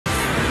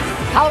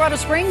Colorado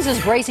Springs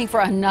is bracing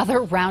for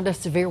another round of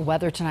severe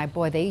weather tonight.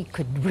 Boy, they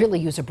could really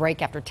use a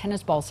break after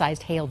tennis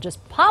ball-sized hail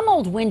just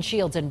pummeled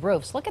windshields and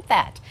roofs. Look at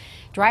that.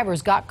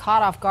 Drivers got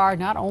caught off guard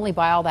not only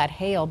by all that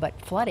hail, but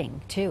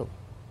flooding, too.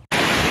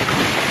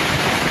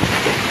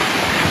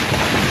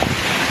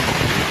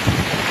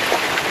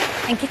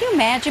 And can you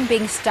imagine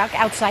being stuck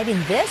outside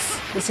in this?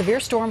 The severe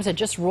storms that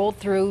just rolled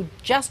through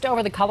just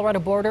over the Colorado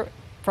border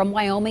from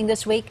Wyoming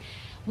this week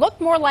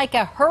looked more like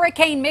a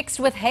hurricane mixed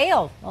with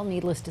hail. Well,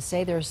 needless to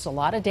say, there's a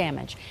lot of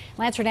damage.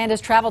 Lance Hernandez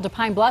traveled to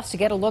Pine Bluffs to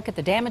get a look at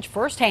the damage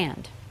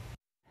firsthand.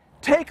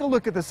 Take a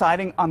look at the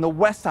siding on the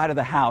west side of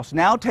the house.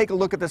 Now take a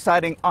look at the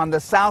siding on the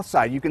south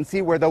side. You can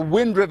see where the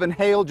wind-driven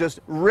hail just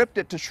ripped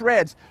it to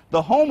shreds.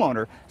 The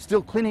homeowner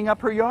still cleaning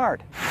up her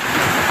yard.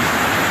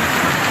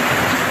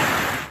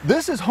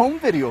 This is home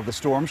video of the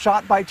storm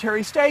shot by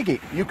Terry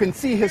Staggy. You can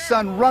see his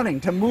son running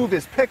to move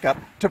his pickup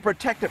to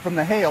protect it from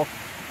the hail.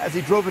 As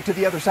he drove it to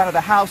the other side of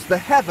the house, the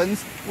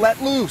heavens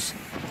let loose.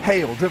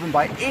 Hail, driven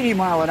by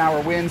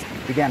 80-mile-an-hour winds,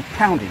 began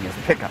pounding his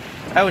pickup.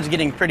 I was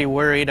getting pretty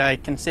worried. I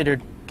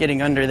considered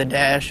getting under the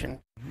dash.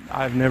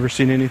 I've never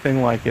seen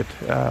anything like it.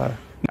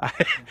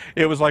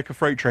 It was like a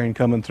freight train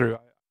coming through.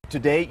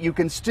 Today, you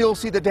can still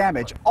see the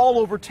damage all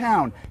over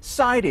town.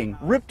 Siding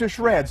ripped to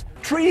shreds,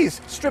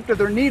 trees stripped of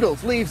their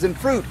needles, leaves, and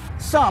fruit,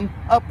 some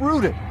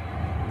uprooted.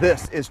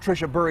 This is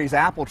Tricia Burry's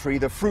apple tree,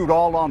 the fruit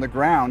all on the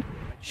ground.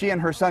 She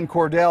and her son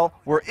Cordell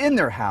were in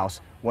their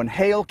house when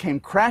hail came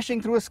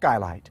crashing through a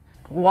skylight.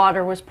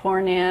 Water was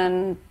pouring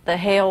in, the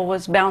hail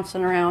was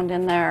bouncing around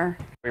in there.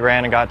 We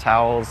ran and got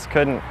towels,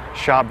 couldn't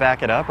shop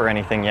back it up or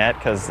anything yet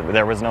because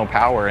there was no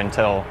power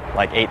until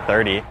like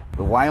 8:30.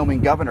 The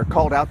Wyoming governor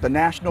called out the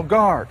National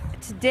Guard.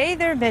 Today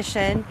their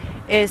mission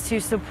is to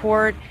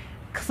support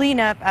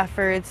cleanup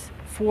efforts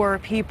for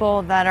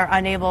people that are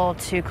unable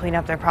to clean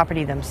up their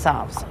property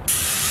themselves.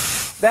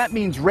 That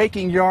means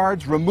raking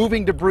yards,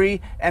 removing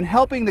debris, and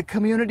helping the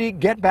community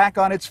get back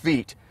on its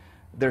feet.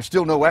 There's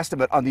still no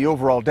estimate on the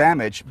overall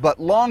damage, but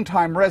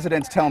longtime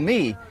residents tell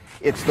me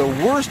it's the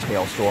worst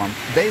hailstorm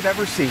they've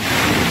ever seen.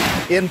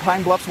 In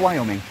Pine Bluffs,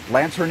 Wyoming,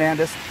 Lance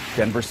Hernandez,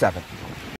 Denver 7.